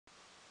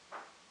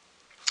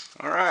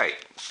Alright,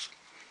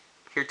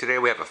 here today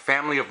we have a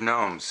family of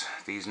gnomes.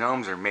 These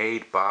gnomes are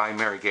made by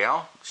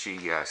Gayle.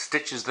 She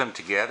stitches them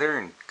together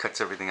and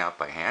cuts everything out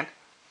by hand.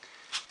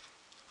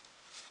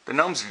 The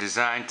gnomes are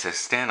designed to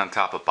stand on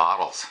top of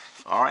bottles,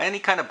 or any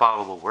kind of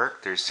bottle will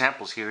work. There's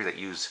samples here that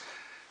use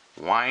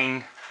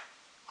wine,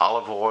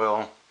 olive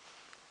oil,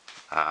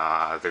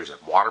 there's a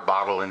water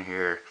bottle in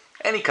here.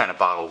 Any kind of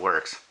bottle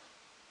works.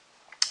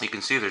 You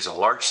can see there's a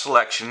large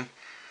selection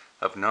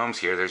of gnomes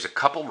here. There's a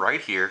couple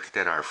right here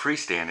that are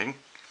freestanding.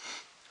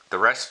 The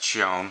rest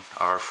shown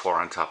are for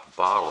on top of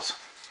bottles.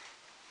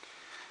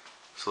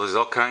 So there's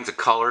all kinds of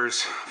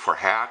colors for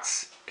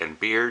hats and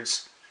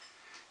beards.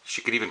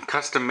 She could even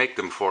custom make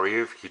them for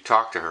you if you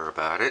talk to her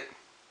about it.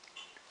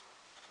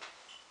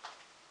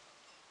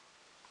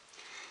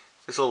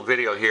 This little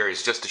video here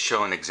is just to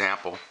show an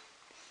example.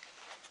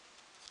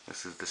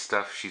 This is the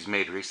stuff she's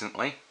made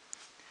recently,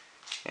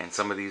 and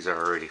some of these are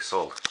already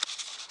sold.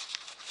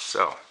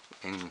 So,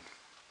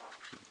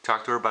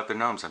 talk to her about the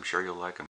gnomes. I'm sure you'll like them.